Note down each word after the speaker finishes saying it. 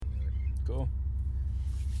Cool.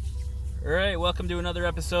 All right, welcome to another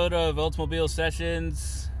episode of Oldsmobile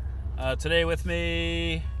Sessions. Today with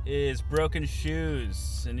me is Broken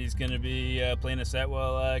Shoes, and he's going to be playing a set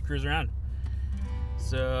while I cruise around.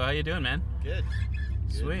 So, how you doing, man? Good.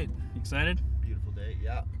 Sweet. Excited? Beautiful day.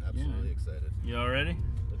 Yeah, absolutely excited. You all ready?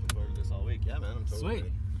 Looking forward to this all week. Yeah, man, I'm totally Sweet.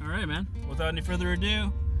 ready. All right, man. Without any further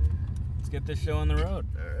ado, let's get this show on the road.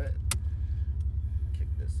 All right. Kick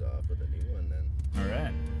this off with a new one then. All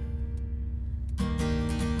right.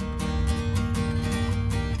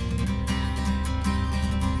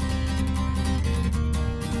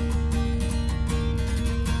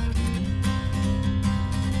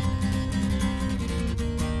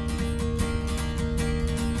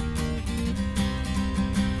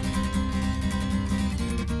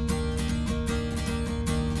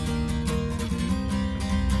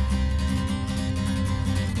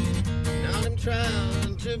 Trials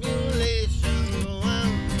and tribulations, oh,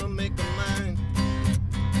 I'm gonna make a mind.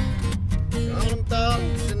 All them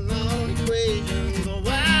thoughts and all equations, oh,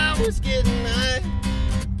 I was getting high.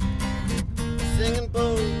 Singing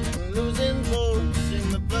poets and losing voice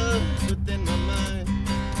in the buzz within my mind.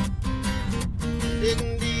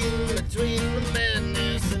 Digging deep between the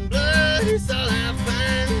madness and blood is all I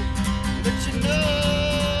find. But you know,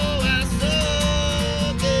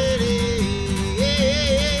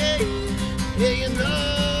 yeah, you know,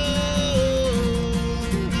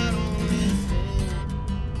 I don't listen.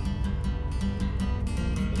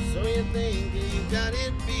 So you think you got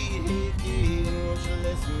it beat, kid, won't you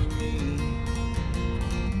listen to me?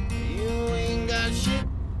 You ain't got shit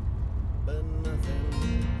but nothing.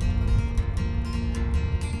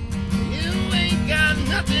 You ain't got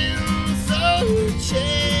nothing, so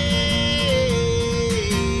change.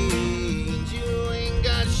 You ain't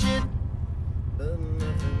got shit but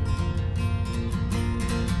nothing.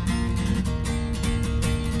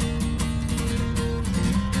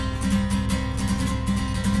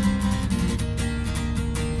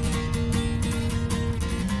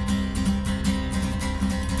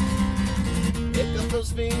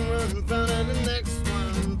 Those feet run in front of the next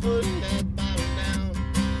one, put that bottle down.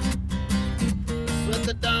 Sweat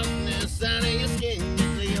the darkness out of your skin, you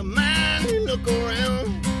clear your mind and look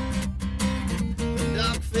around. The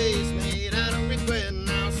dark face made out of regret,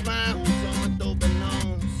 now smiles on with open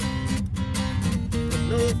arms. But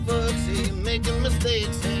no fucks, you're making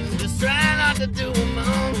mistakes and just try not to do them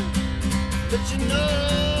all. But you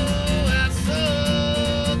know I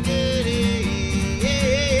so get it.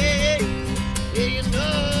 Yeah, you know,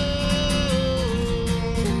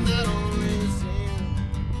 I don't listen.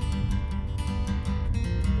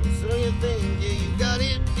 So you think, yeah, you got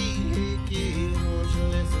it beat, kid, won't you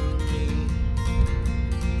listen to me?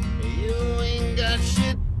 You ain't got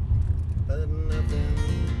shit but nothing.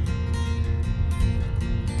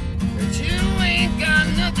 But you ain't got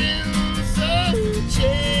nothing, so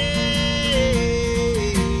change.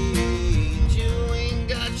 You ain't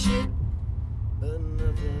got shit but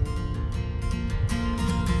nothing.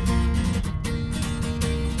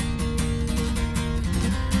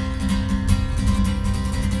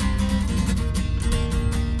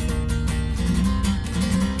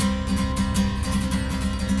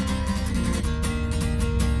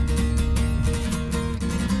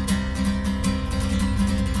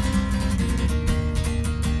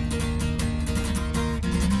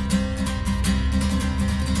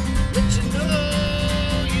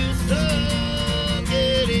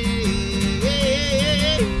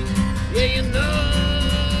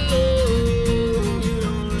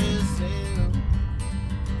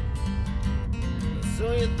 So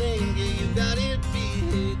you think, yeah, you got it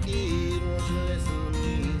beat, kid, won't you listen to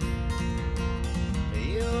me?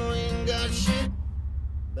 You ain't got shit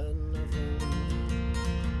but nothing.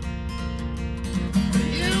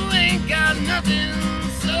 You ain't got nothing,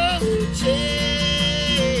 so change.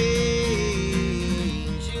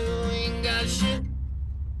 You ain't got shit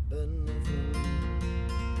but nothing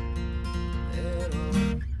at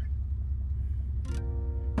all.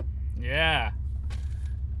 Yeah.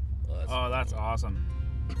 Well, that's awesome.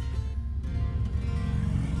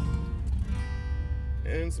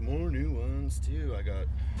 And some more new ones too. I got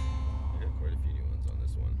quite a few new ones on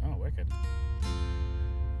this one. Oh, wicked.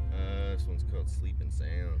 This one's called Sleep and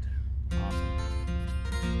Sound. Awesome.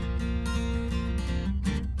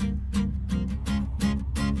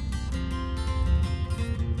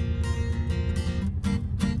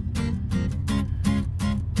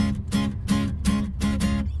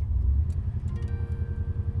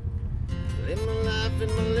 Live my life in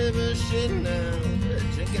my liver shit now.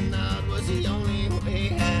 Drinking out was the only way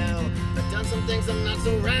how. I've done some things I'm not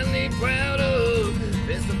so rightly proud of.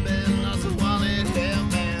 Pissed the bed, lost a wallet,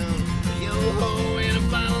 hellbound. You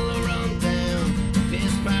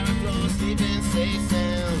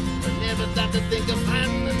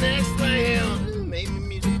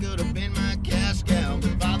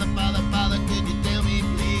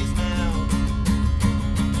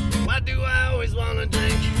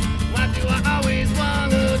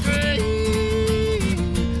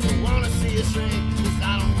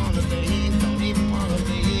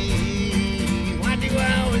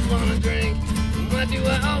do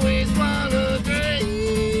I always wanna drink?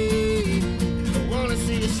 I wanna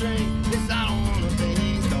see you shrink, 'cause I don't wanna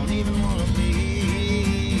think, don't even wanna bleed.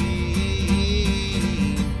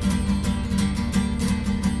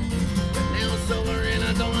 But now I'm sober and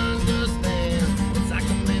I don't understand. It's like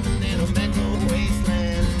I'm living in a mental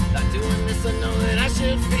wasteland. By doing this I know that I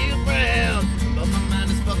should feel proud, but my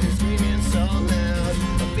mind is fucking screaming so loud.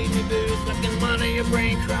 Feed me booze, fucking water your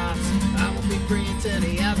brain crops. I won't be free until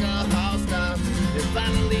the alcohol stops. And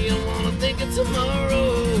finally I wanna think of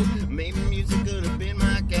tomorrow. Maybe music could have been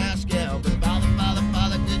my cash cow. But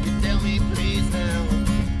Father, could you tell me please now?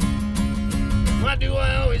 Why do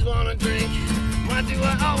I always wanna drink? Why do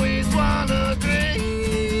I always wanna drink?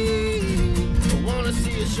 I wanna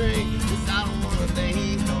see you shrink, 'cause I don't wanna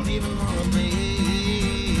think, don't even wanna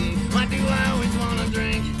bleed. Why do I always wanna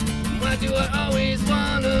drink? Why do I always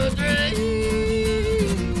wanna drink?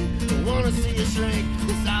 I wanna see you shrink,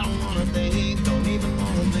 'cause I don't wanna think, don't even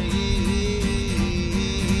wanna bleed.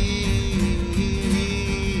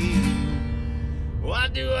 Why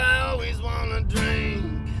do I always wanna drink?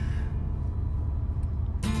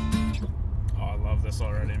 Oh, I love this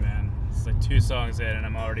already, man. It's like 2 songs in and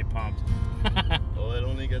I'm already pumped. Oh, it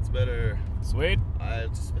only gets better. Sweet. I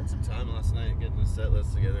just spent some time last night getting the set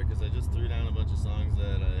list together because I just threw down a bunch of songs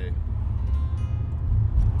that I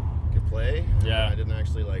could play. Yeah. I didn't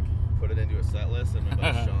actually like put it into a set list, and my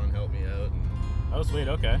buddy Sean helped me out. And Oh, sweet.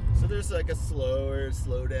 Okay. so there's like a slow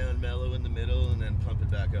down mellow in the middle, and then pump it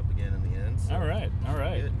back up again in the end. So All right. All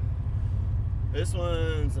right. good. This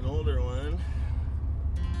one's an older one.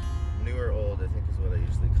 Newer old, I think is what I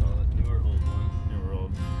usually call it. Newer old one. New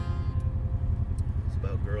world. It's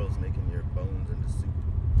about girls making your bones into soup.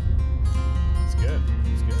 That's good.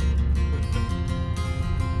 That's good.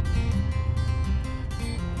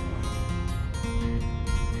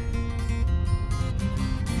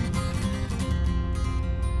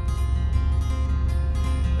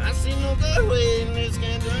 I see no good way in this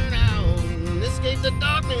can turn out. Escape the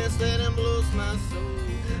darkness that envelopes my soul.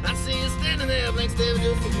 I see you standing there, blank stare with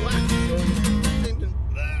your foot wide.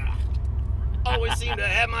 Always seem to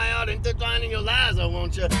have my heart intertwined in your lies. I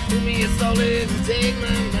want you do me a solid and take my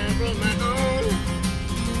mind from my own.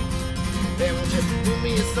 Hey, won't you do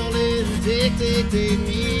me a solid and take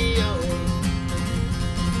me on?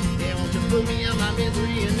 Yeah, won't you put me out my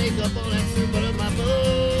misery and make up all that soup out of my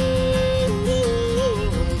bones,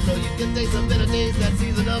 so you can taste a bitter taste that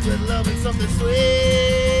seasoned up with love and something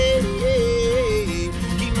sweet.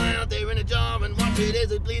 Keep my out there in a jar and watch it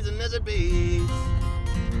as it bleeds and as it beats.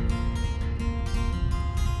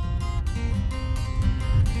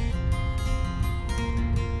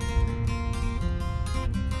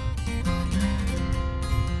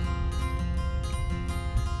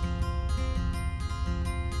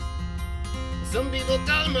 Some people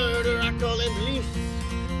call it murder, I call it belief.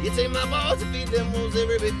 You take my balls to feed them wolves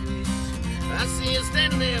every bit piece. I see you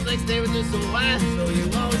standing there, blank stare with you so wide. So you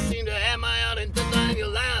always seem to have my heart and deny your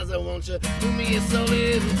lies. I want you do me a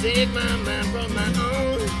solid and take my mind from my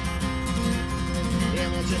own. Yeah,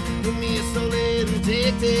 won't you do me a solid and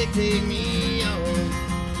take me on?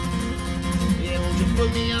 Yeah, won't you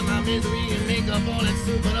put me out my misery and make up all that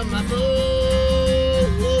soup out of my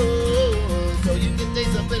bones, so you can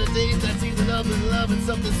taste a bitter taste that seasoned up with love and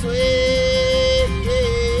something sweet.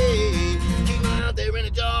 Keep my out there in a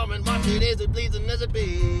jar and watch it as it bleeds and as it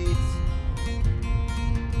beats.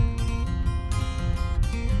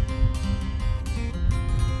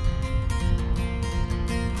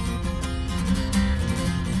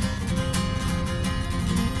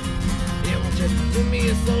 Yeah, won't you do me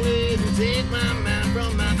a solid and take my mind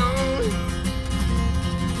from my own?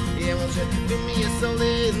 Yeah, won't you do me a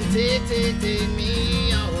solid and take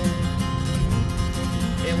me on?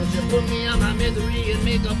 Yeah, won't you put me out my misery and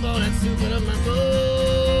make up all that soup out of my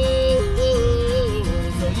bones,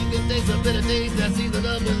 so you can taste a bitter taste that seasoned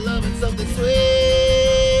up with love and something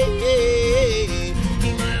sweet.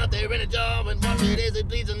 Keep my out there in a jar and watch it as it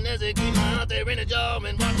bleeds and as it. Keep my out there in a jar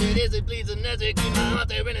and watch it as it bleeds and as it. Keep my out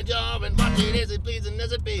there in a jar and watch it as it bleeds and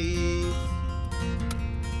as it beats.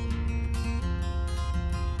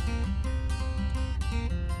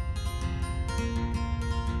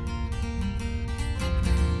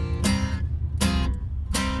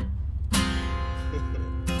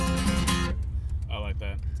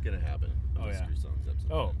 Gonna happen. I'm gonna screw songs up sometimes.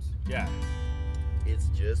 Oh, yeah. It's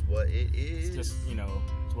just what it is. It's just, you know,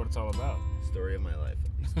 it's what it's all about. Story of my life.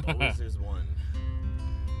 Always there's one.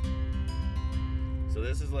 So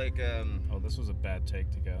this is like oh, this was a bad take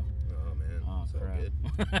to go. Oh man. Oh, so crap. good.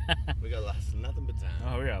 We got nothing but time.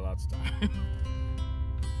 Oh, we got lots of time.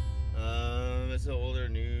 It's an older,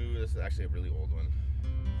 new. This is actually a really old one.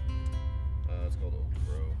 one's called Old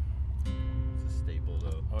Crow. It's a staple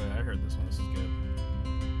though. Oh yeah, I heard this one. This is good.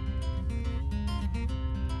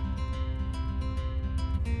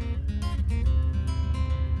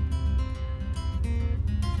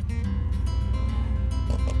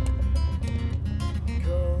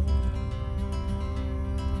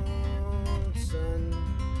 Cold sun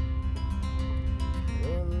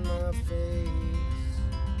on my face.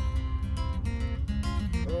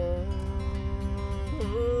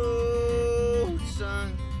 Cold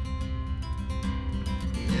sun,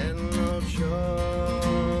 and no choice.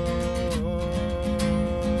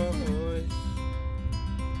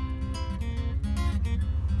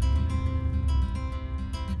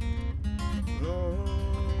 No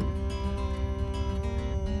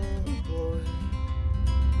boy,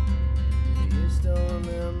 you still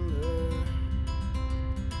remember.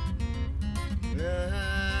 Night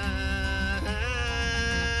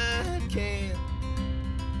came,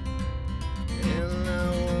 and I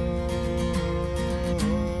won't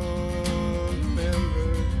remember.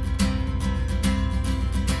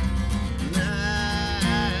 Night,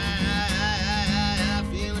 I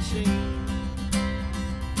feel ashamed.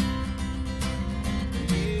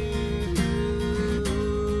 You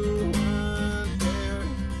weren't there.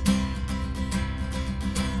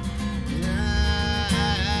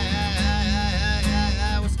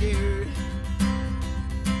 I was scared.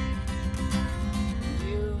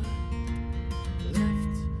 You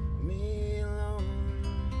left me alone.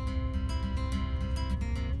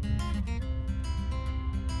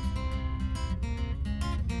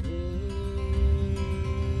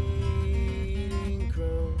 Bleeding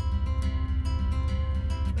crow,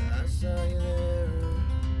 I saw you there.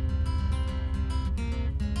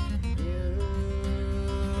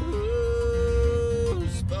 You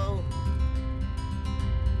spoke,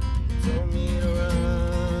 told me to run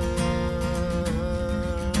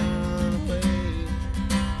away,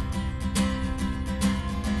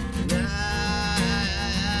 and I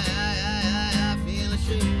feel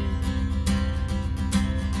ashamed.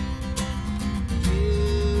 You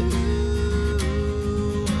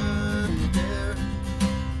weren't there,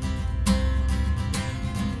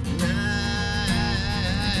 and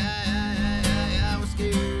I was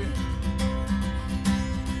scared.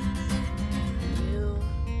 You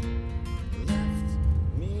left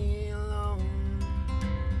me alone.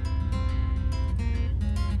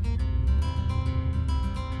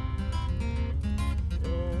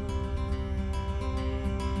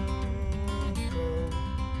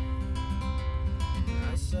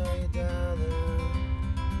 I saw you down there.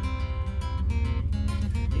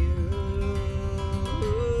 You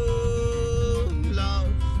lost.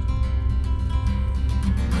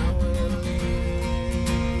 I will live.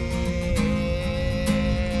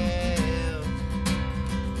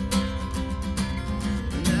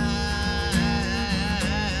 And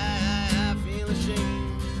I feel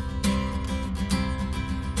ashamed.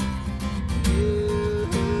 You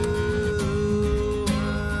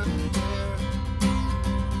weren't there.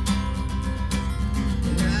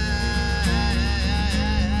 And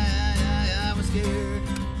I was scared.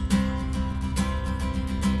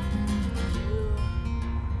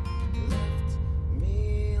 You left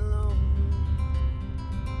me alone.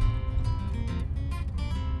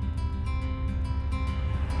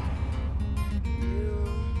 You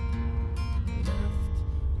left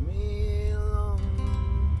me alone.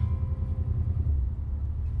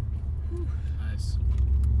 Nice.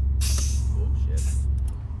 Oh shit.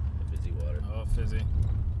 The fizzy water. Oh, fizzy.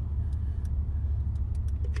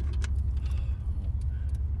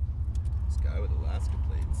 This guy with Alaska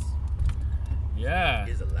plates Yeah.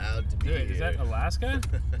 is allowed to be Dude, is that here. Alaska?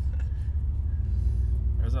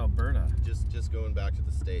 Or is that Alberta? Just going back to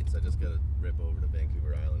the States, I just gotta rip over to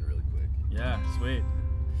Vancouver Island really quick. Yeah, sweet.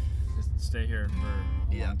 Just stay here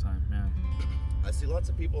for a Yeah. long time. Yeah. I see lots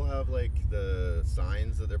of people have like the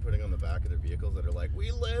signs that they're putting on the back of their vehicles that are like,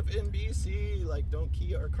 "We live in BC, like don't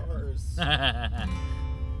key our cars." Oh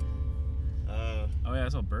yeah,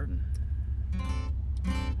 that's Albertan.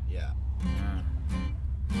 Yeah. Yeah.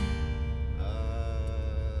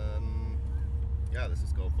 Yeah, this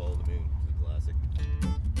is called Follow the Moon. It's a classic.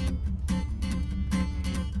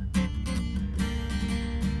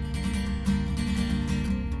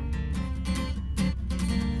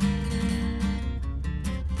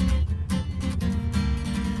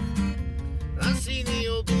 I see the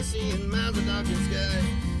open sea and miles of darkened sky.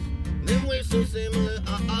 Them waves so similar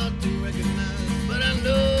are hard to recognize. But I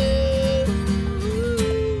know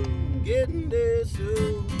I'm getting there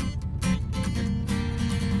soon.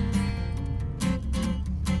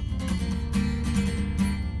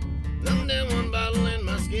 I'm down one bottle and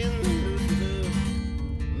my skin looses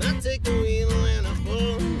up. I take the wheel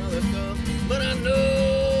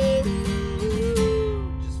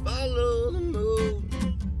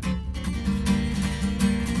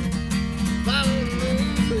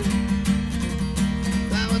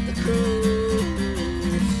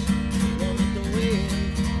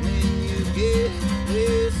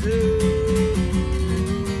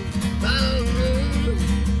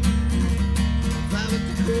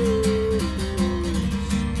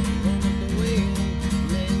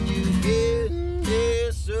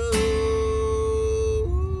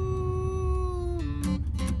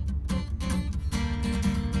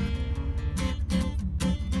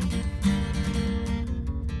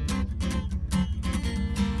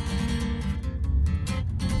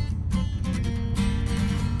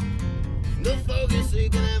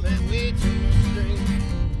sick and I've had way too much drink.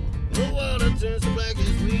 The water turns to black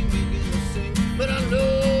as we begin to sing. But I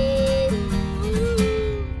know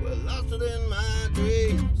we're lost within my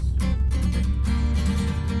dreams.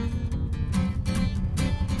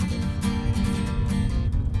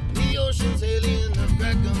 The ocean's alien, the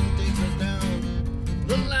crack gum takes us down.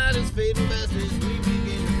 The light is fading fast as we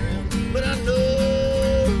begin to drown. But I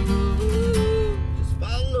know, just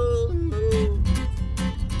follow the moon.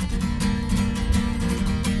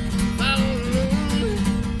 Follow the moon.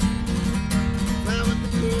 Fly with the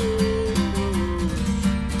cruise.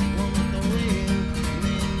 One with the wind, and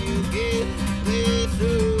then you get way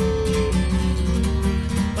through.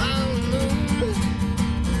 Follow the moon.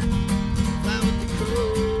 Fly with the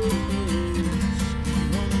cruise.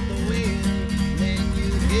 One with the wind, and then you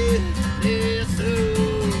get there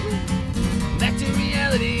through. Back to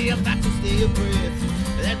reality, I've got to stay abreast.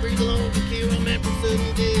 That breeze alone can cure a man from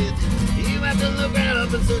sudden death. You have to look right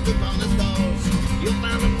up and search upon the stars. You'll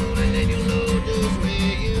find the moon and then you'll know just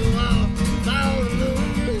where you are. Follow the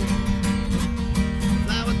moon,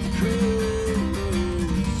 fly with the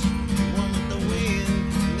cruise. One with the wind,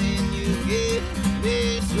 and then you get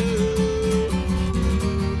there through.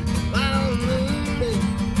 Follow the moon,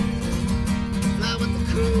 fly with the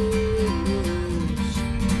cruise.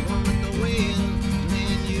 One with the wind, and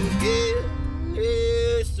then you get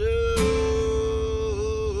there through.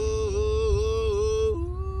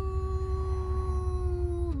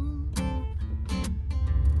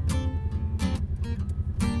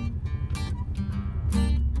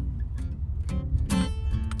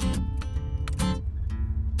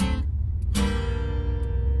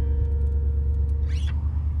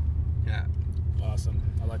 Yeah. Awesome.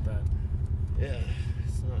 I like that. Yeah,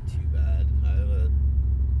 it's not too bad. I've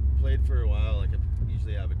played for a while. Like, I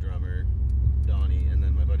usually have a drummer, Donnie, and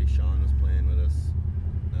then my buddy Sean was playing with us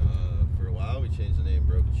for a while. We changed the name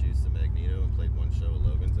Broken Shoes to Magneto and played one show at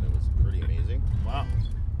Logan's, and it was pretty amazing. Wow.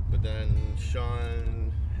 But then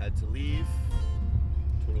Sean had to leave,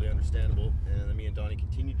 totally understandable, and then me and Donnie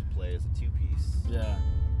continued to play as a two-piece, Yeah.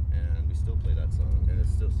 and we still play that song, and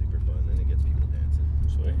it's still super fun, and it gets people dancing.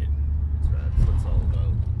 Sweet. It's rad. That's what it's all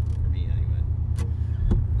about, for me anyway.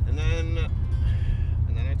 And then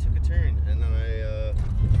I took a turn, and then I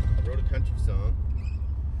wrote a country song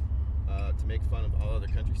to make fun of all other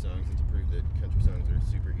country songs and to prove that country songs are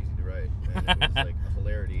super easy to write. And it was like a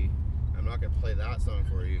hilarity. I'm not going to play that song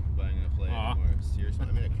for you, but I'm going to play it more seriously.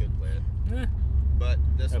 I mean, I could play it. Eh. But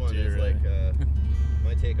this Up one to you, is really. like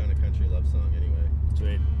my take on a country love song anyway.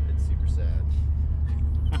 Sweet. It's super sad.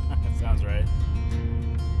 That sounds right.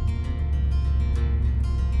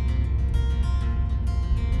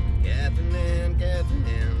 Catherine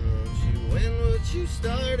Ann, won't you win what you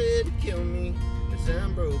started to kill me? 'Cause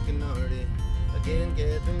I'm broken hearted. Again,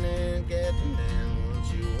 Catherine Ann, won't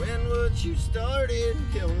you win what you started to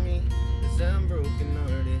kill me? 'Cause I'm broken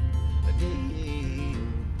hearted.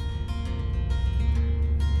 Again.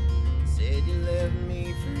 Said you left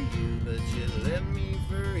me for you, but you left me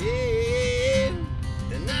for him.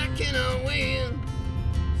 And I cannot win.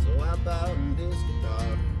 So I bought this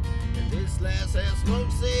guitar. And this last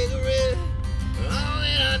half-smoked cigarette, all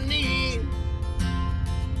that I need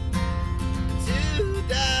to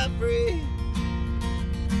die free,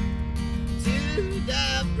 to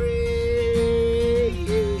die free.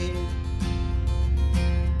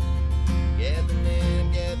 Catherine Ann,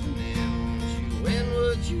 won't you win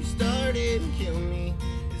what you started and kill me?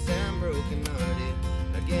 'Cause I'm broken hearted.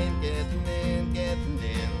 Again, Catherine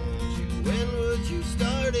Ann, won't you win what you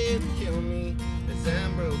started and kill me? 'Cause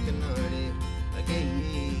I'm broken hearted again.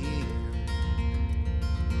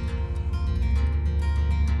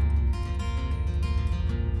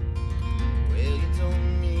 Well, you told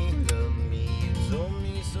me you loved me, you told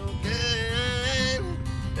me so kind,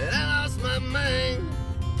 that I lost my mind.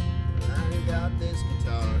 Well, I got this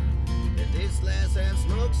guitar, and this last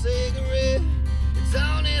half-smoked cigarette, it's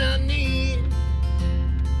all that I need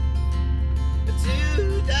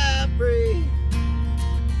to die free,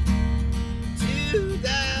 to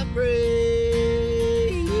die free.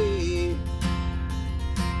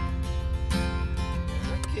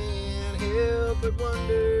 I can't help but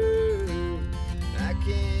wonder, I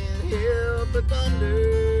can't help but wonder,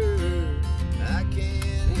 I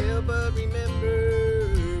can't help but remember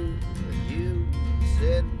when you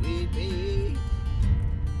said we'd be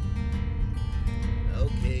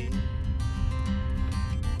okay.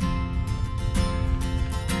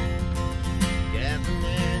 Catherine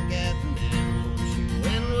Ann, won't you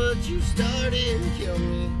win what you started and kill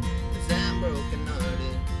me? 'Cause I'm broken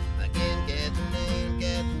hearted. Again, Catherine Ann,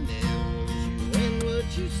 won't you win what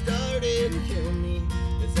you started and kill me?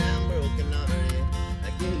 'Cause I'm broken hearted.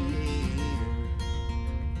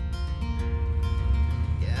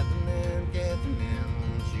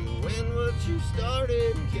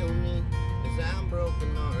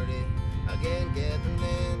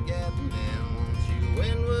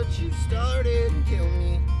 you started and kill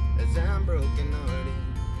me as I'm broken hearted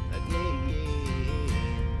again.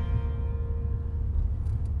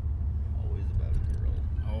 Always about a girl.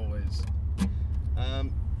 Always.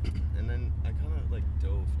 And then I kind of like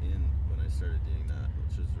dove in when I started doing that,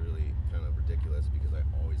 which is really kind of ridiculous because I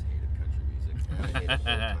always hated country music. And I hated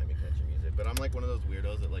old-timey country music. But I'm like one of those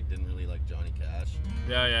weirdos that like didn't really like Johnny Cash.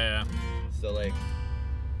 Yeah. So like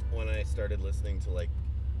when I started listening to like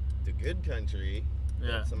the good country,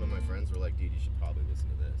 Yeah. some of my friends were like, dude, you should probably listen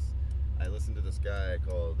to this. I listened to this guy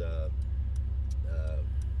called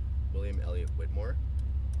William Elliott Whitmore,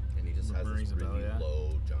 and he just has this really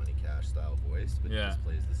low Johnny Cash style voice, but he just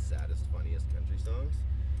plays the saddest, funniest country songs.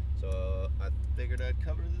 So I figured I'd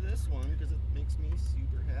cover this one because it makes me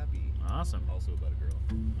super happy. Awesome. Also about a girl.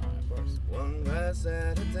 Of course. One glass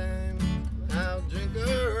at a time, I'll drink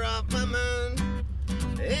her off my mind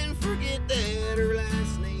and forget that her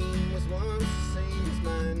last name was once the same as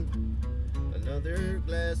mine. Another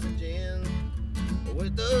glass of gin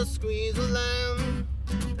with a squeeze of lime.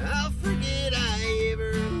 I'll forget I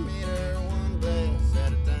ever met her, one glass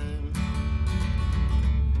at a time.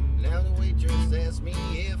 Now the waitress asked me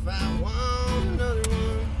if I want another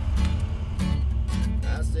one.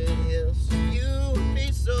 I said yes, you would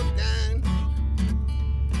be so kind.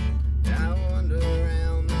 I wander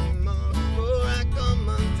around the mall before I come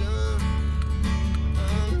undone,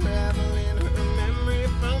 unraveling her memory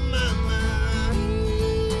from my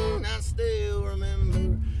mind. I still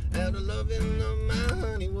remember how the loving of my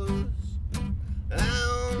honey was. I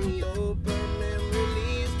only hope her memory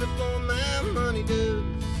leaves before my money does.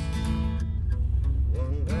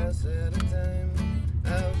 One glass at a time,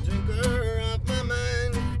 I'll drink her off my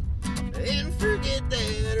mind and forget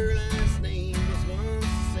that her last name was once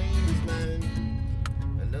the same as mine.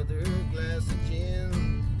 Another glass of gin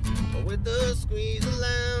with a squeeze of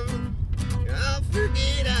lime. I'll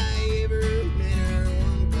forget I ever met her,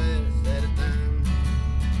 one glass at a time.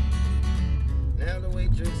 Now the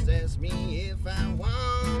waitress asks me if I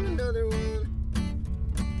want another one.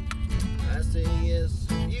 I say yes,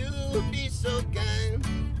 you would be so kind.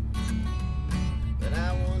 But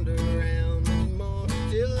I wander around anymore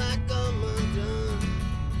till I come undone,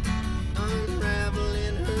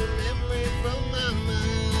 unraveling her memory from my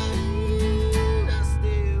mind. I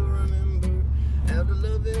still remember how the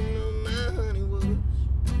loving of my honey was.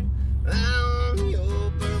 I only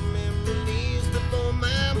hope her memory leaves before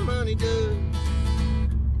my money does.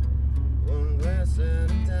 One glass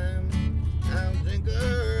at a time, I'll drink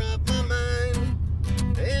her off my mind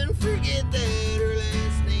and forget that her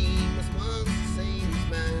last name was once the same as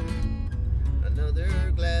mine. Another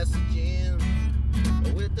glass of gin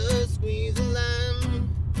with a squeeze of lime.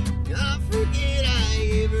 I'll forget I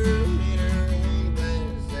ever met her, one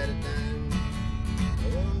glass at a time.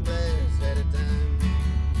 One glass at a time.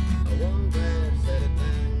 One glass at a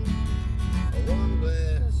time. One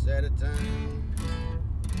glass at a time.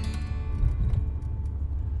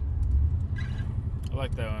 I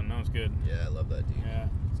like that one. That was good. Yeah, I love that dude. Yeah.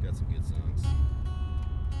 He's got some good songs.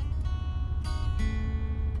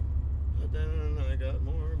 But then I got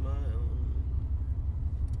more of my own.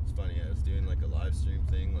 It's funny, I was doing like a live stream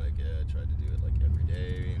thing, like I tried to do it like every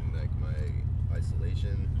day in like my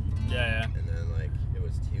isolation. Yeah. And then like it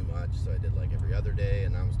was too much, so I did like every other day,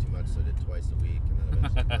 and that was too much, so I did twice a week, and then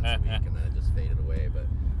eventually once a week, and then it just faded away. But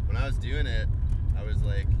when I was doing it, I was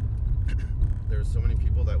like, there were so many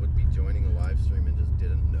people that would be joining a live stream and just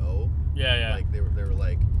didn't know. Yeah. Like they were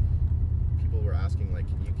like, people were asking like,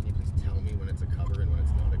 can you please tell me when it's a cover and when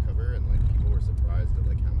it's not a cover, and like people were surprised at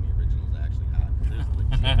like how many originals I actually had. There's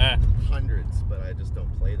legit hundreds, but I just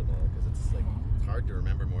don't play them all because it's like it's hard to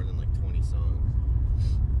remember more than like 20 songs.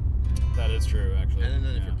 That is true, actually. And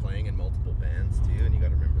then if you're playing in multiple bands too, and you got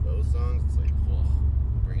to remember those songs, it's like, whoa,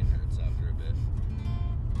 brain hurts after a bit.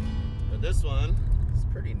 But this one is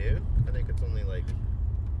pretty new. I think it's only like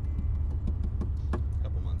a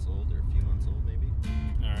couple months old or a few months old maybe.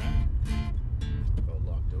 All right. Called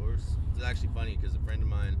Locked Doors. It's actually funny because a friend of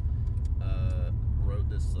mine wrote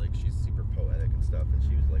this, like she's super poetic and stuff, and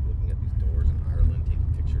she was like looking at these doors in Ireland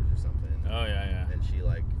taking pictures or something. Oh yeah. And she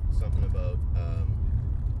like something about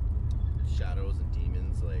shadows and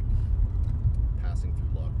demons like passing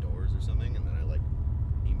through locked doors or something, and then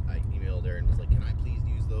I emailed her and was like, can I please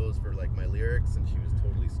use those for like my lyrics? And she was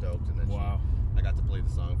totally stoked, and then I got to play the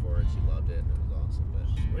song for her and she loved it, and it was awesome.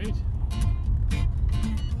 But sweet.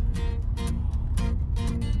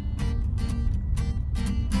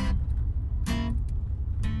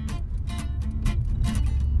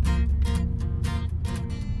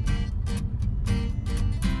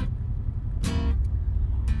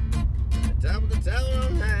 top of the tower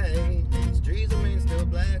on high, the streets remain still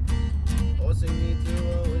black. forcing me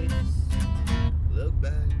to always look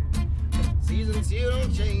back. Seasons here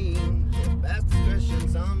don't change, past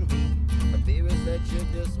discretion's on me. My fear is that you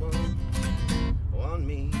just won't want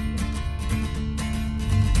me.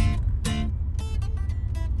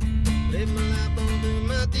 Live my life over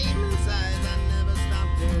my demon sides. I never stop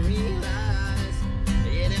to realize.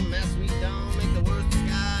 Yeah, them my sweet don't make the worst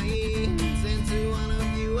skies. And to one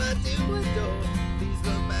of you I do adore. Please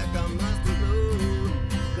look back on Mustard Road,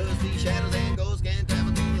 'cause these shadows and ghosts can't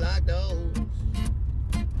travel through like those.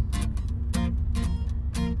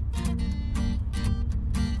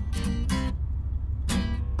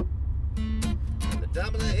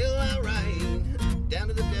 Top of the hill I ride, down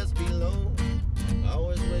to the depths below.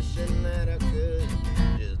 Always wishing that I could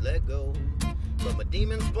just let go, but my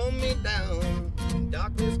demons pull me down.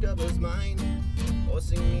 Darkness covers mine,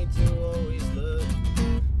 forcing me to always look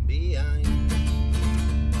behind.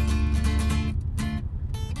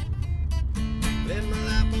 Live my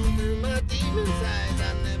life on through my demon's eyes.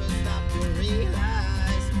 I never stop to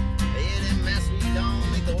realize. Yeah, them mass we don't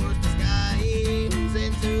make the worst disguise.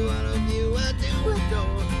 And to all of you I do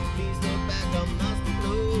adore. Please look back on Mustard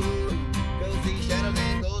Road, 'cause these shadows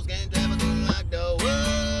and ghosts can't travel through like the wolves.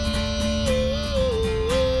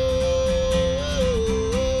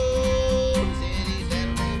 Yeah, these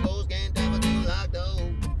shadows and ghosts can't travel through like those.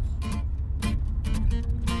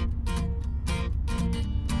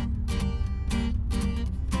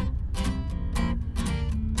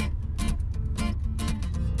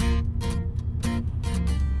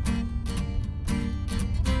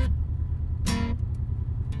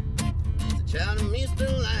 Child of Mr.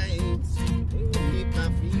 Lights, who will keep my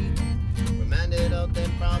feet reminded of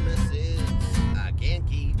them promises I can't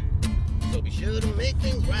keep. So be sure to make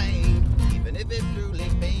things right, even if it truly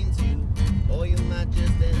pains you, or you might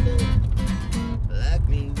just end up like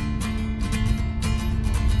me.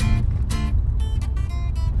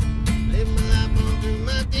 Live my life on through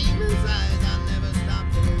my demon's eyes. I never stop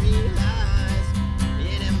to realize.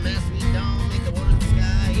 Yeah, them masks we don't make the world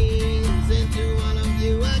skies. And to all of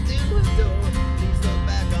you I do adore. Please look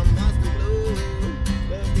back on Mustard Road,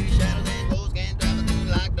 'cause these shadows and ghosts can't travel through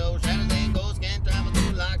like those. Shadows and ghosts can't travel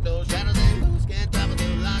through like those. Shadows and ghosts can't travel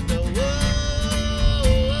through like those.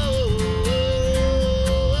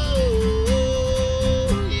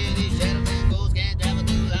 Yeah, these shadows and ghosts can't travel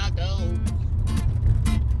through like those.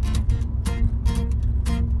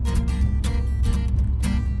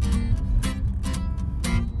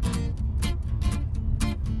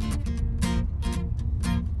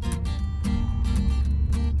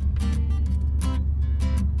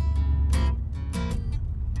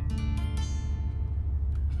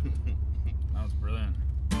 That was brilliant.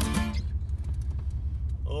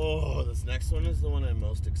 Oh, this next one is the one I'm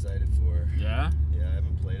most excited for. Yeah? Yeah, I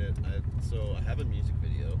haven't played it. So I have a music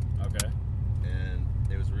video, Okay. and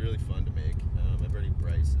it was really fun to make. My buddy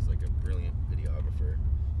Bryce is like a brilliant videographer,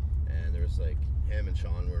 and there was like him and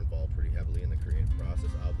Sean were involved pretty heavily in the creative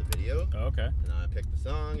process of the video. Oh, okay. And I picked the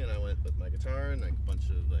song, and I went with my guitar, and like a bunch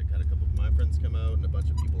of had a couple of my friends come out, and a bunch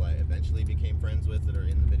of people I eventually became friends with that are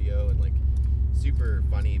in the video, and like super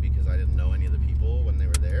funny because I didn't know any of the people when they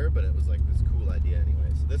were there, but it was like this cool idea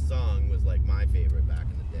anyway. So this song was like my favorite back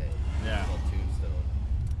in the day. Yeah. It's called Tombstone,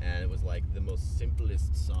 and it was like the most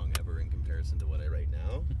simplest song ever in comparison to what I write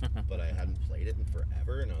now. But I hadn't played it in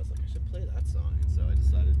forever, and I was like, I should play that song, and so I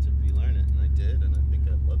decided to relearn it, and I did, and I think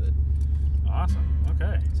I love it. Awesome.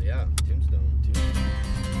 Okay. So yeah, Tombstone.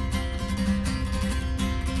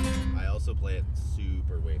 I also play it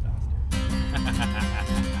super way faster.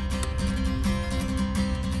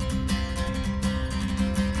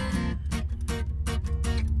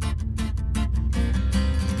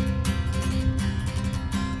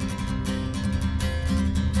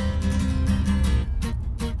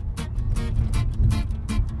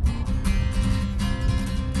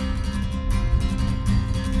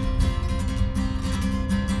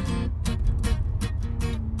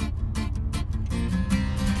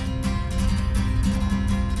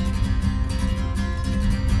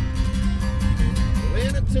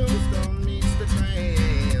 Tombstone meets the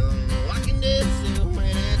train, walking this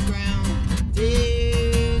silhouetted ground.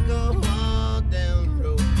 Take a walk down the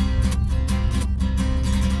road.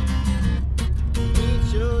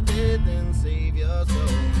 Meet your death and save your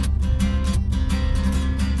soul.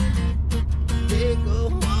 Take a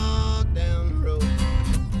walk down the road.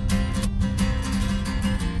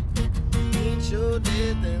 Meet your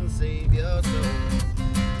death and save your soul.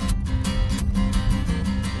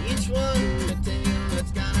 Each one a tale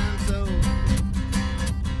that's gone untold.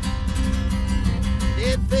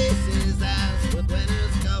 Dead faces ask what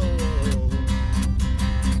winners go.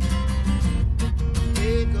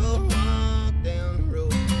 Take a walk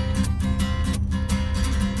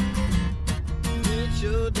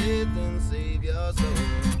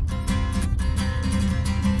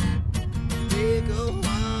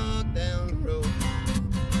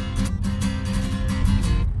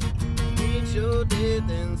your death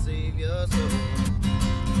and save your soul.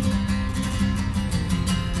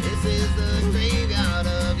 This is the graveyard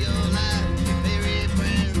of your life. You bury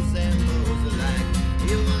friends and foes alike.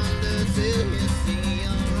 You wonder till you see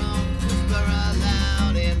your wrong. Whisper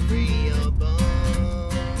aloud and free your bones.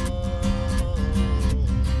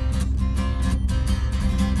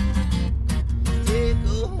 Take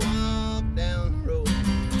a walk down the road.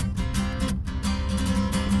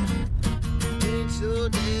 Meet your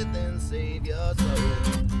death and save your soul.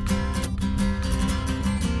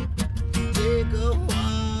 Take a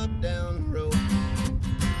walk down the road.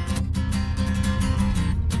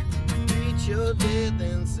 Reach your death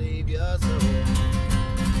and save your soul.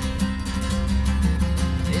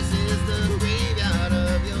 This is the graveyard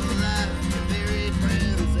of your life. You buried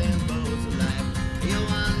friends and foes alike. You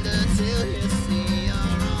wander till you see your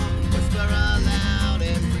wrong. Whisper aloud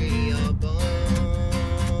and free your bones.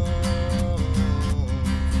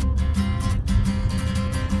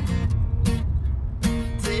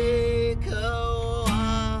 Take a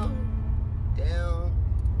walk down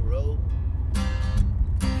the road.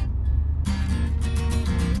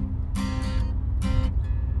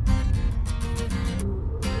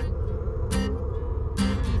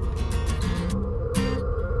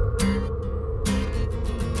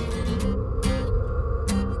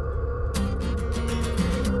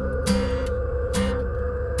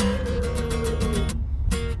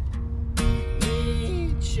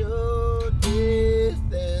 Meet your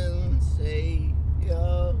death and save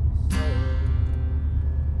your soul.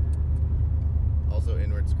 Also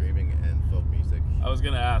inward screaming and folk music. I was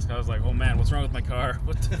gonna ask. I was like, oh man, what's wrong with my car?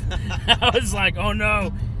 What the I was like, oh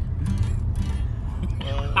no.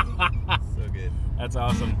 So good. That's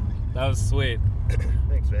awesome. That was sweet.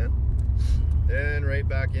 Thanks, man. Then right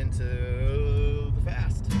back into the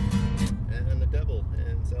fast and the devil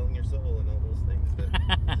and selling your soul and all those things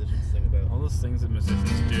that musicians sing about. All those things that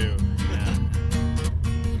musicians do. Yeah.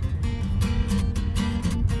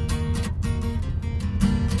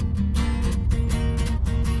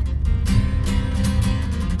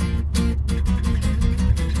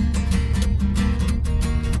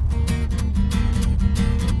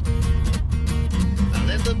 I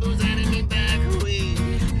let the booze enemy back away.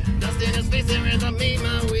 Dust in his face there as I made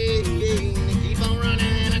my way. And keep on running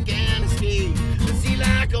and I can't escape. I see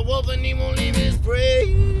like a wolf and he won't leave his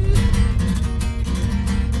prey.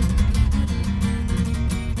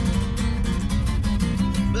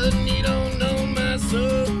 But he don't know my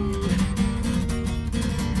soul.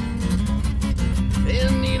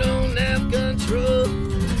 And he don't have control.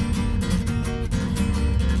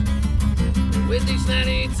 With each night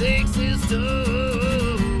he takes his toll.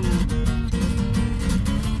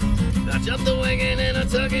 I jump the wagon and I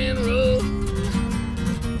tug and roll.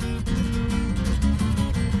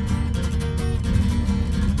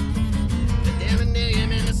 The devil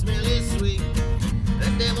name and the smell is sweet.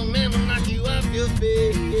 That devil man will knock you off your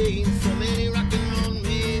feet. So many rock and roll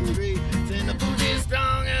misery. And the booze is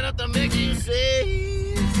strong enough to make you sick.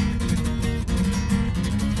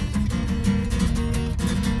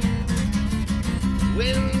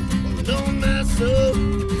 When on my soul,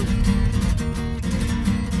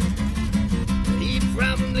 he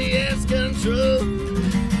probably has control.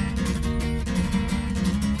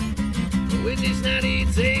 With each night he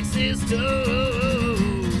takes his toll.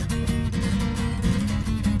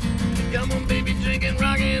 Come on, baby, drink and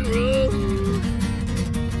rock and roll.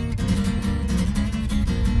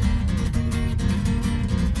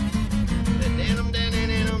 And then I'm down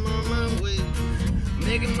and I'm on my way,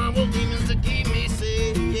 making my wolf demons to keep me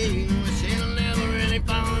safe. Wishing I'll never really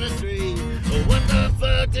fall astray. But what the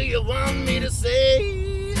fuck do you want me to say?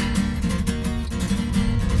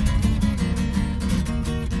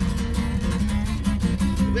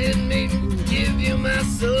 Let me give you my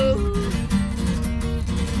soul.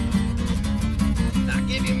 I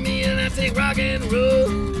give you me and I take rock and roll.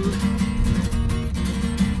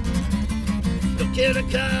 Don't care the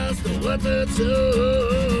cost or what the toll.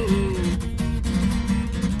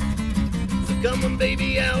 So come on,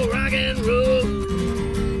 baby, I'll rock and roll.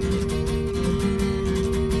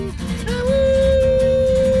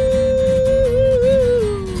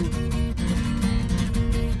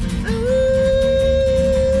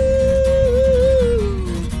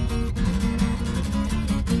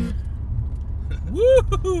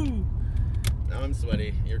 Woo! Now I'm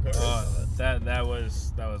sweaty. Your car. That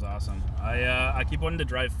was awesome. I keep wanting to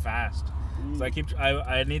drive fast. So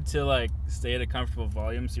I need to like stay at a comfortable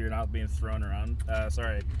volume so you're not being thrown around.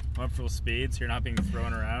 Comfortable speed so you're not being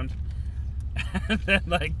thrown around. And then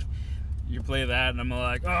like you play that, and I'm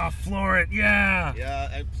like, oh, floor it, yeah. Yeah,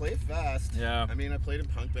 I play fast. Yeah. I mean, I played in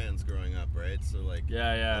punk bands growing up, right? So like,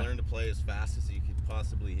 Yeah. I learned to play as fast as you could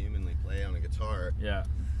possibly humanly play on a guitar. Yeah.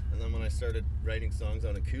 And then when I started writing songs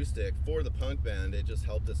on acoustic for the punk band, it just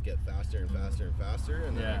helped us get faster and faster and faster.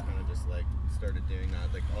 And then I kind of just like started doing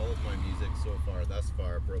that. Like all of my music so far, thus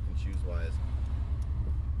far, Broken Shoes wise,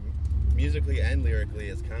 musically and lyrically,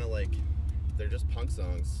 is kind of like they're just punk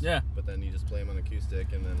songs. Yeah. But then you just play them on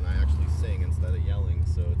acoustic, and then I actually sing instead of yelling.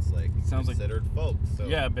 So it's like Sounds considered folk. So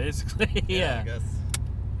yeah, basically. yeah, I guess.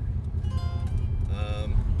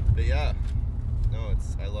 But yeah, no,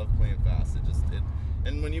 I love playing fast.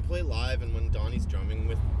 And when you play live, and when Donnie's drumming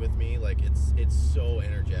with me, like it's so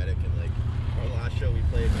energetic. And like our last show we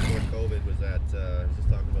played before COVID was at I was just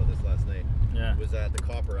talking about this last night. Yeah. Was at the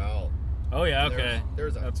Copper Owl. Oh yeah, And okay.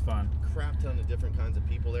 There's a That's fun. crap ton of different kinds of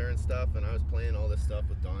people there and stuff, and I was playing all this stuff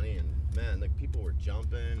with Donnie, and man, like people were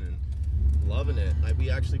jumping and loving it. We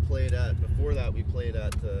actually played at, before that we played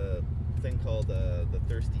at the thing called the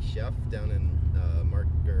Thirsty Chef down in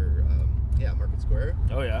Market Square.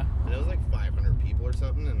 Oh yeah. And it was like 500 people or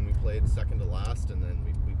something, and we played second to last, and then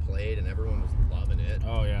we played, and everyone was loving it.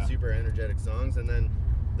 Oh yeah. Super energetic songs. And then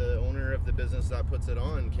the owner of the business that puts it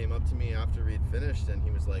on came up to me after we'd finished, and he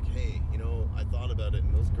was like, hey, you know, I thought about it,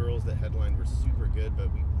 and those girls that headlined were super good,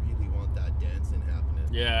 but we really want that dancing happening.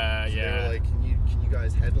 Yeah, so yeah. They were like, can you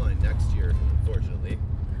guys headline next year? Unfortunately.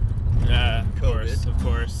 Yeah, of COVID.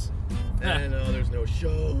 course. And there's no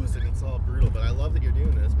shows, and it's all brutal. But I love that you're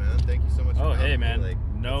doing this, man. Thank you so much. Oh, for hey, having me. man. Like,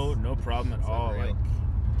 No problem at all. unreal. Like,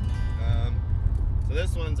 so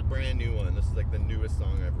this one's a brand new one. This is like the newest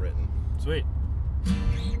song I've written. sweet.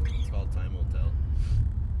 It's called Time Will Tell.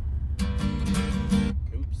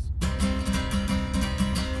 Oops.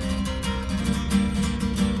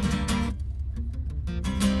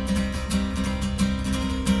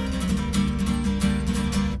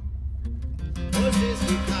 Voices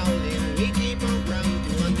keep calling, we keep on crying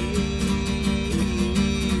to our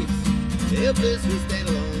knees. Helpless, we stand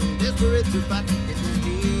alone, desperate to fight to get this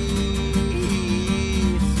peace.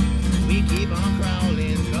 We keep on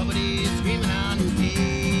crawling, nobody is screaming out in peace.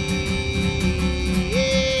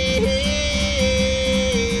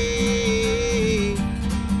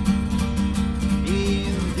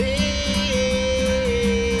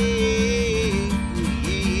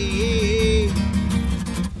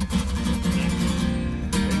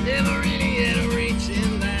 Never really had a reach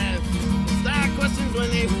in life. Start questions when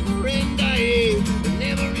they were in die.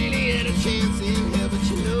 Never really had a chance in hell, but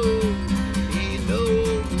you know,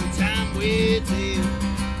 time will tell.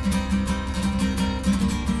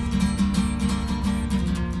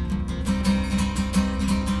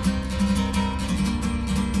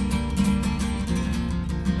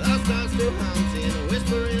 Lost stars still haunting,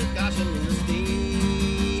 whispering a caution in the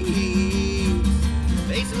steam.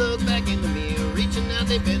 Face look back in the mirror, reaching out,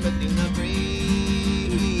 they bend but do not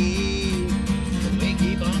breathe. And we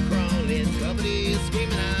keep on crawling, somebody is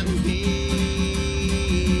screaming out in peace.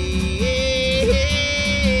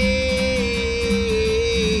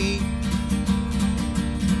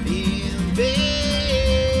 In vain.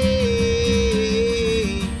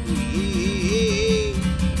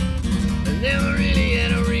 I never really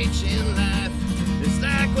had a reach in life. It's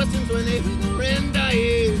like questions when they were and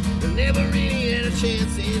die. I never really had a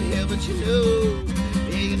chance in hell, but you know,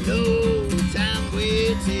 time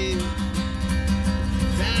will tell.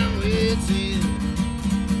 Time will tell.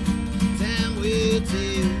 Time will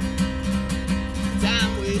tell.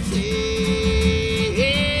 Time will tell.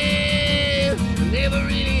 I never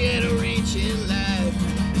really had a reach in life.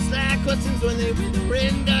 It's like questions when they were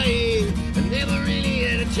and die. I never really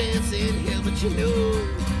had a chance in hell, but you know,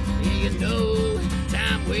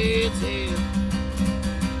 time will tell.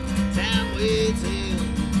 Time will tell.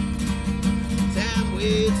 Time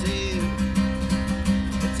will tell.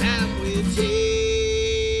 Time will tell.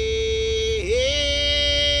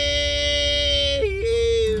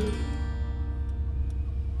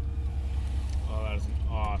 Oh, that is an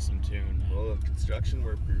awesome tune. Well, the construction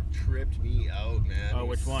worker tripped me out, man. Oh,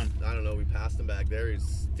 which one? I don't know. We passed him back there.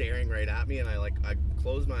 He's staring right at me, and I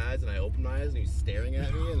closed my eyes and I opened my eyes, and he's staring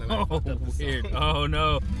at me, and then I Oh, fucked up the weird. song. Oh,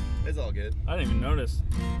 no. It's all good. I didn't even notice.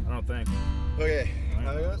 I don't think. Okay, I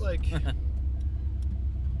Alright. got like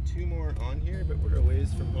 2 more on here, but we're a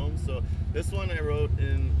ways from home. So this one I wrote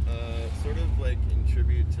in sort of like in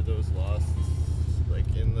tribute to those lost, like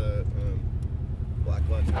in the Black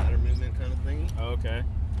Lives Matter movement kind of thing. Oh, okay.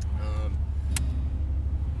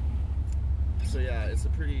 So yeah, it's a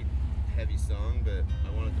pretty heavy song, but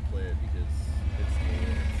I wanted to play it because it's new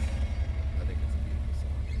and I think it's a beautiful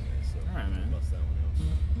song anyway, so Alright, man. bust that one out.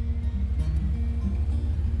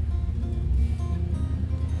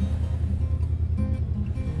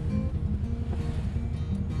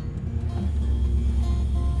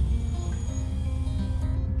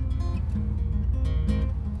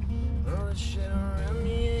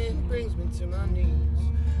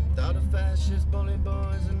 chase bully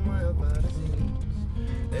boys and wildfire disease.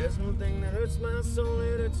 There's one thing that hurts my soul,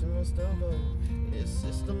 it hurts me most of all. This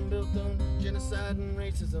system built on genocide and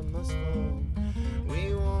racism must fall.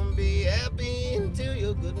 We won't be happy until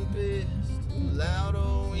you're good and pissed.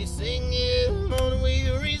 Louder we sing it, more we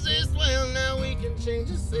resist. Well, now we can change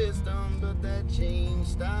the system, but that change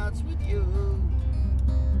starts with you.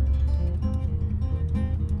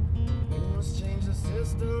 We must change the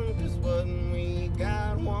system, cause what we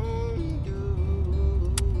got won't do.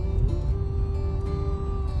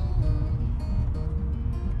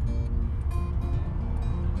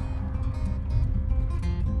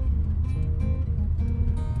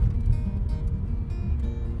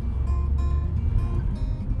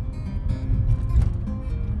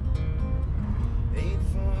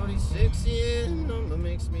 6 year number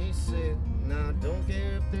makes me sick. Now I don't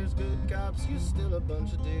care if there's good cops, you're still a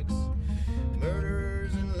bunch of dicks.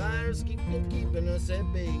 Murderers and liars keeping us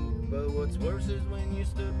at bay. But what's worse is when you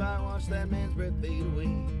stood by, watch that man's breath fade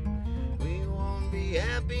away. We won't be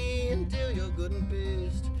happy until you're good and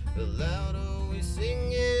pissed. The louder we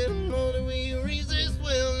sing it, the more that we resist.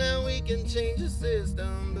 Well, now we can change the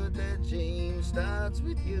system, but that change starts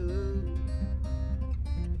with you.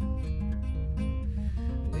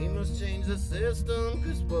 We must change the system,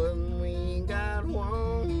 cause what we got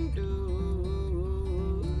won't do.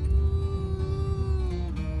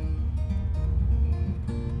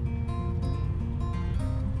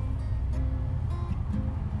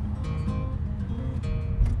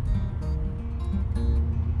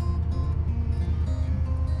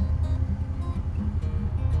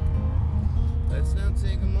 Let's now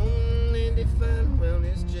take a moment and define a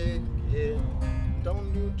wellness check, yeah.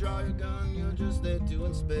 Don't you draw your gun, you're just there to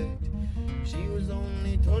inspect. She was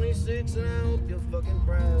only 26 and I hope you're fucking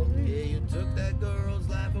proud. Yeah, you took that girl's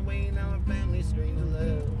life away, now her family screams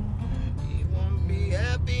aloud. You won't be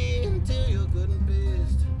happy until you're good and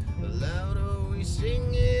pissed. The louder we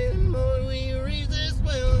sing it, the more we resist.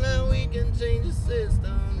 Well, now we can change the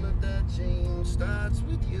system, but that change starts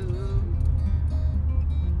with you.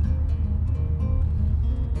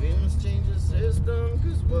 We must change the system,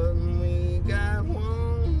 cause what we got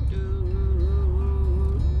won't do.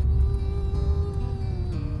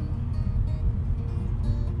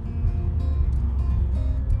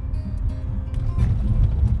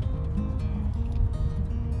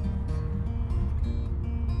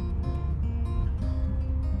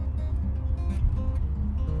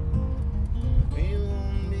 We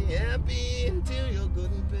won't be happy until you're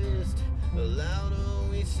good and pissed. The louder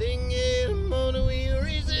we sing it, the more that we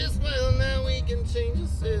resist. Well, now we can change the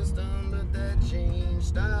system, but that change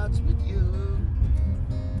starts with you.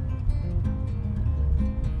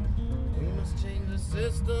 We must change the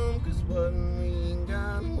system, cause what we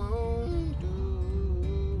got won't do.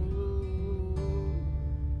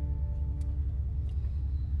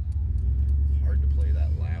 It's hard to play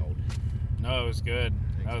that loud. No, it was good.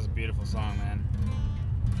 That was a beautiful song, man.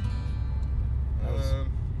 That was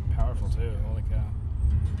powerful too. Holy cow.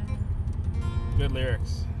 Good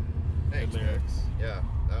lyrics. Thanks, Good lyrics. man. Yeah,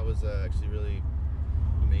 that was actually really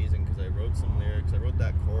amazing because I wrote some lyrics. I wrote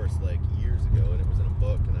that chorus like years ago, and it was in a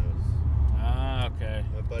book. And I was Okay.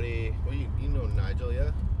 my buddy. Well, you know Nigel,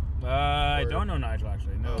 yeah? I don't know Nigel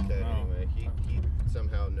actually. No. Okay. No. Anyway, he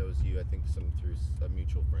somehow knows you. I think through a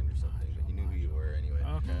mutual friend or something. But he knew who you were anyway.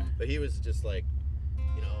 Okay. But he was just like,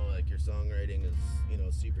 like your songwriting is,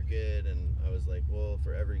 super good. And I was like, well,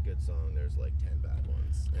 for every good song, there's like 10 bad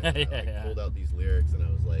ones. And I pulled out these lyrics, and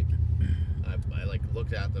I was like, I like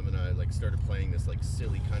looked at them, and I like started playing this like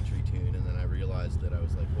silly country tune, and then I realized that I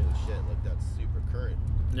was like, holy shit, like that's super current.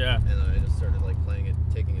 Yeah. And then I just started like playing it,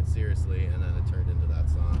 taking it seriously, and then it turned into that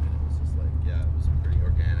song, and it was just like, yeah, it was pretty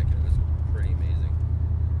organic, and it was pretty amazing.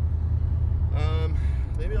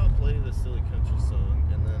 Maybe I'll play the silly country song,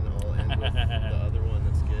 and then I'll end with the other one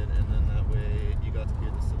that's good, and then that way you got to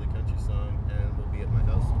hear the silly country song, and we'll be at my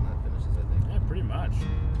house when that finishes, I think. Yeah, pretty much.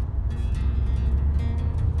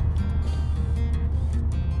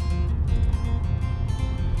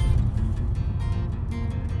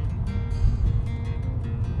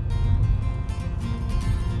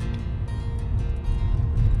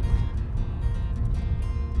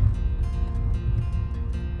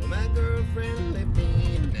 Well, my girlfriend left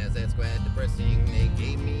me, and as that's quite depressing, they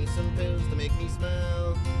gave me some pills to make me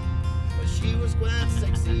smile. But she was quite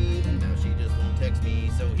sexy, but now she just won't text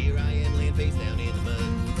me, so here I am laying face down in the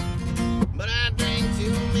mud. But I drink to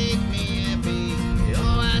make me happy,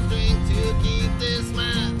 oh, I drink to keep this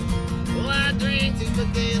smile. Oh, I drink to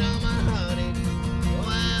forget all my heartache, oh, I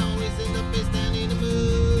always end up face down in the mud.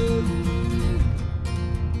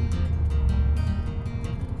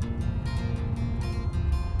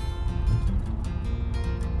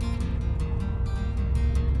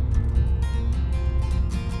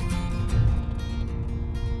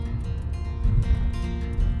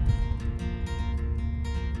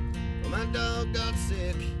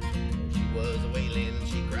 sick. She was a wailing and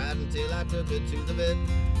she cried until I took her to the vet.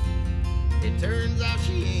 It turns out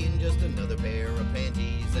she ain't just another pair of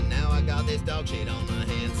panties, and now I got this dog shit on my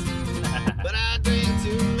hands. But I drink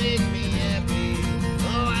to make me happy.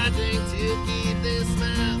 Oh, I drink to keep this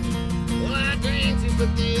smile. Oh, I drink to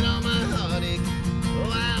forget all my heartache. Oh,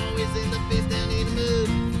 I always end up face down in the mud.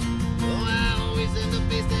 Oh, I always end up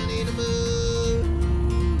face down in the mud.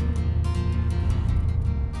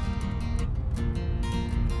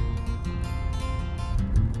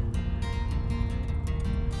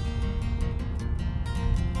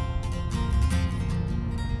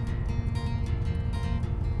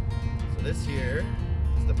 So this here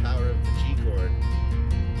is the power of the G chord.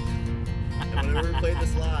 And whenever we played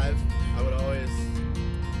this live, I would always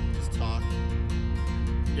just talk.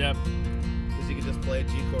 Yep. Because you could just play a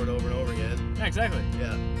G chord over and over again. Yeah, exactly.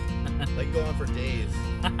 Yeah. Like you go on for days.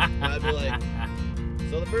 And I'd be like,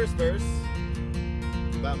 so the first verse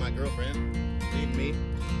is about my girlfriend leaving me.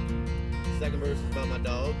 The second verse is about my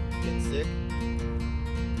dog getting sick.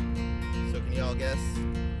 So can you all guess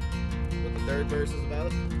what the third verse is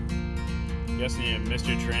about? Guessing you missed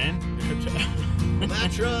your train? My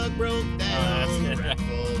truck broke down, Oh, crack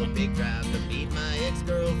full of big drive to meet my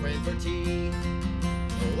ex-girlfriend for tea.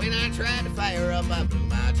 When I tried to fire up, I blew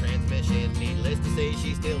my transmission. Needless to say,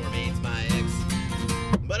 she still remains my ex.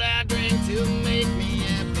 But I drink to make me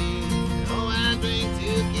happy. Oh, I drink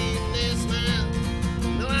to keep this smile.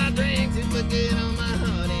 No, I drink to forget all my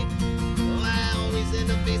heartache. Oh, I always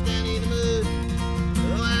end up face down in the mud.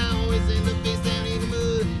 Oh, I always end up face down in the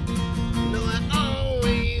mud. No, I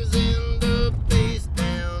always end up face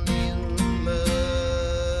down in the mud.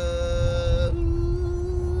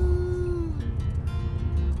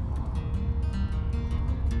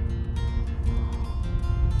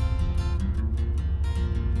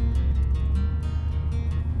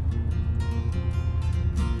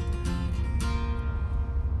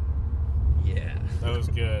 Yeah. That was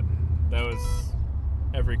good. That was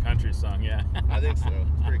every country song, yeah. I think so.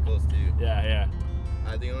 It's pretty close too. Yeah, yeah.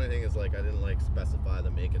 The only thing is, like, I didn't like specify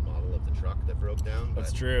the make and model of the truck that broke down. But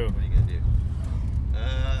That's true. What are you gonna do?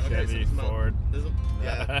 Chevy, so Ford.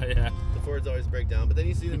 Yeah, Yeah. the Fords always break down. But then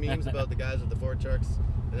you see the memes about the guys with the Ford trucks,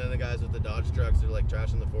 and then the guys with the Dodge trucks are like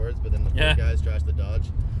trashing the Fords, but then the Ford guys trash the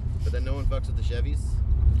Dodge. But then no one fucks with the Chevys.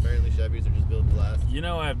 Apparently Chevys are just built to last. You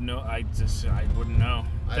know, I wouldn't know. I don't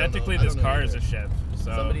Technically, know. I this don't know car is a either. Chev.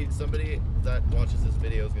 So. Somebody that watches this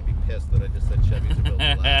video is gonna be pissed that I just said Chevys are built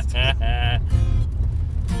to last.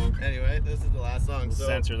 Anyway, this is the last song. We'll So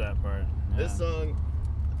censor that part. Yeah. this song,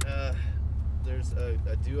 there's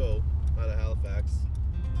a duo out of Halifax.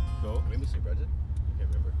 Cool. Maybe St. Bridget? I can't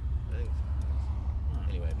remember. I think.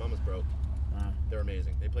 Anyway, Mama's Broke. They're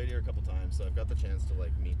amazing. They played here a couple times, so I've got the chance to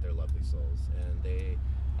like meet their lovely souls. And they,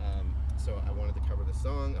 so I wanted to cover this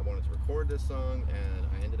song. I wanted to record this song, and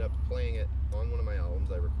I ended up playing it on one of my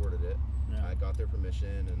albums. I recorded it. Yeah. I got their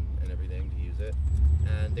permission and everything to use it,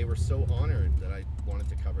 and they were so honored that I wanted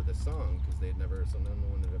to cover this song because they'd never, no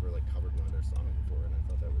one had ever like covered one of their songs before, and I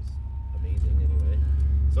thought that was amazing. Anyway,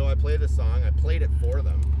 so I played this song. I played it for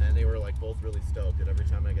them, and they were like both really stoked. And every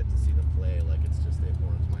time I get to see them play, like it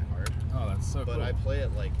warms my heart. Oh, that's so But cool. I play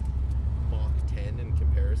it like Mach 10 in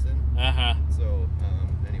comparison. Uh-huh. So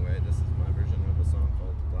anyway, this is my version of a song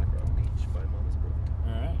called Black Rock Beach by Mama's Brook.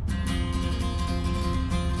 All right.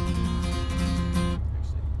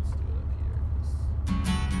 Actually, let's do it up here.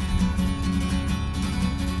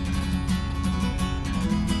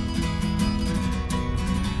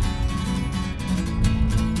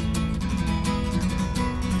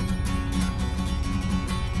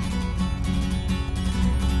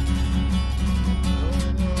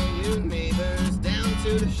 Oh, you neighbors down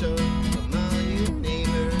to the shore. Come on, you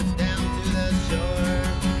neighbors down to the shore.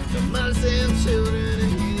 Come on, send children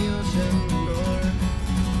and hear the ocean roar.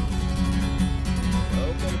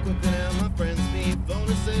 Oh, come cooking out my friends before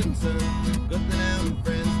the setting sun. Cooking out my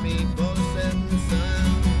friends before the setting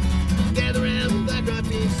sun. Gather round Black Rock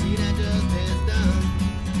Beach, see that just is done.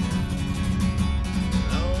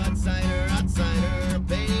 Oh, outsider,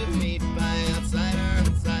 baby, meat pie.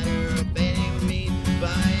 Outsider, baby, meat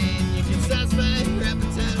pie. And you can satisfy your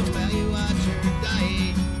appetite while you watch her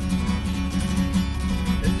die.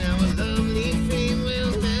 And now a lovely feet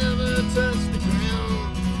will never touch the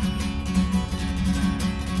ground.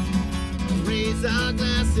 We'll raise our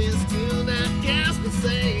glasses to that gasping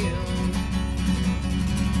sail.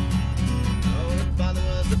 Oh, her father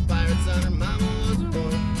was a pirate son, her mama was a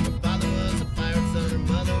whore. Her father was a pirate son, her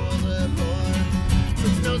mother was a whore. So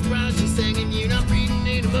it's no surprise she's singing, you're not reading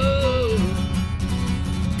anymore.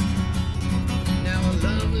 Now a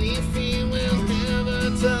lovely feet will never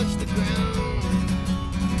touch the ground.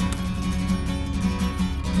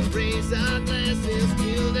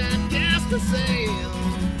 sale.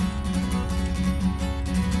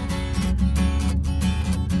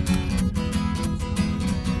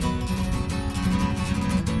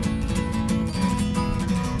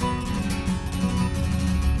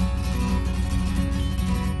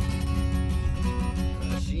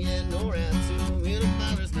 She had no right to hit her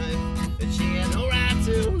father's knife, and she had no right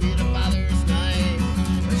to hit her father's knife.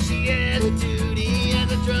 She had a duty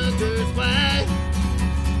as a drunkard's wife.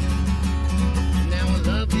 Now her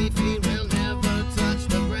lovely feet will never touch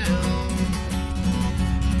the ground.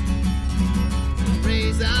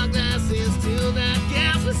 Raise our glasses to that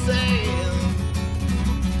gas for sale.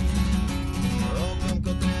 Oh, come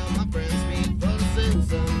cooking out my friends' meat for the setting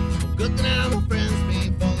sun. Cooking out my friends'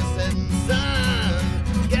 meat for the setting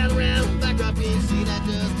sun. Gather around, back up and see that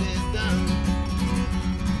justice done.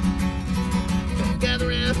 Gather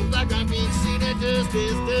around, back up and see that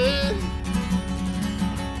justice done.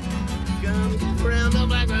 Come gather around the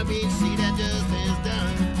Black Rock Beach, see that justice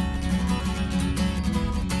done.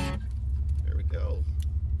 There we go.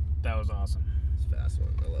 That was awesome. It's a fast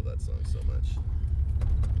one. I love that song so much.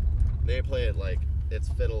 They play it like it's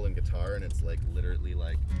fiddle and guitar, and it's like literally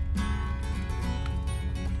like.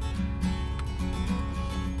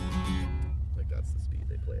 Like that's the speed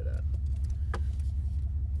they play it at.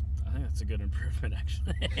 I think that's a good improvement,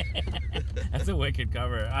 actually. That's a wicked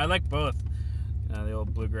cover. I like both. The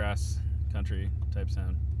old bluegrass country type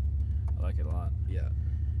sound. I like it a lot. Yeah.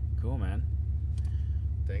 Cool, man.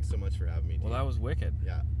 Thanks so much for having me. Well, that was wicked.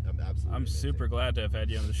 Yeah, absolutely. I'm amazing. super glad to have had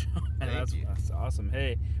you on the show. Thank you. That's awesome.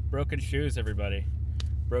 Hey, Broken Shoes, everybody.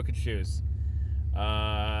 Broken Shoes.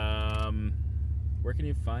 Where can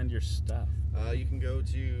you find your stuff? You can go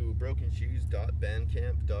to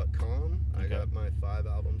brokenshoes.bandcamp.com. I Okay. got my 5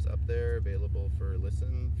 albums up there available for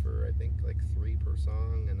listen for I think like 3 per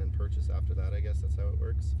song, and then purchase after that. I guess that's how it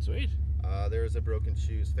works. Sweet. There's a Broken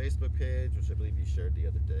Shoes Facebook page, which I believe you shared the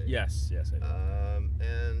other day. Yes, I do.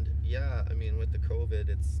 And yeah, I mean, with the COVID,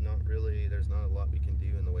 it's not really, there's not a lot we can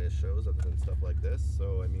do in the way of shows other than stuff like this.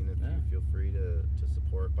 So, I mean, if you feel free to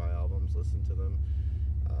support, buy albums, listen to them,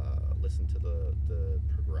 listen to the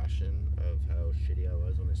progression of how shitty I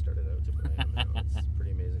was when I started out to where I am now. It's a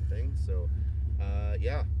pretty amazing thing. So,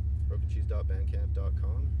 yeah,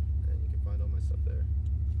 brokenshoes.bandcamp.com, and you can find all my stuff there.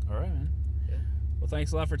 All right, man. Yeah. Well,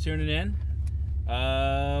 thanks a lot for tuning in.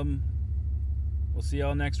 We'll see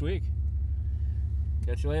y'all next week.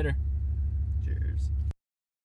 Catch you later.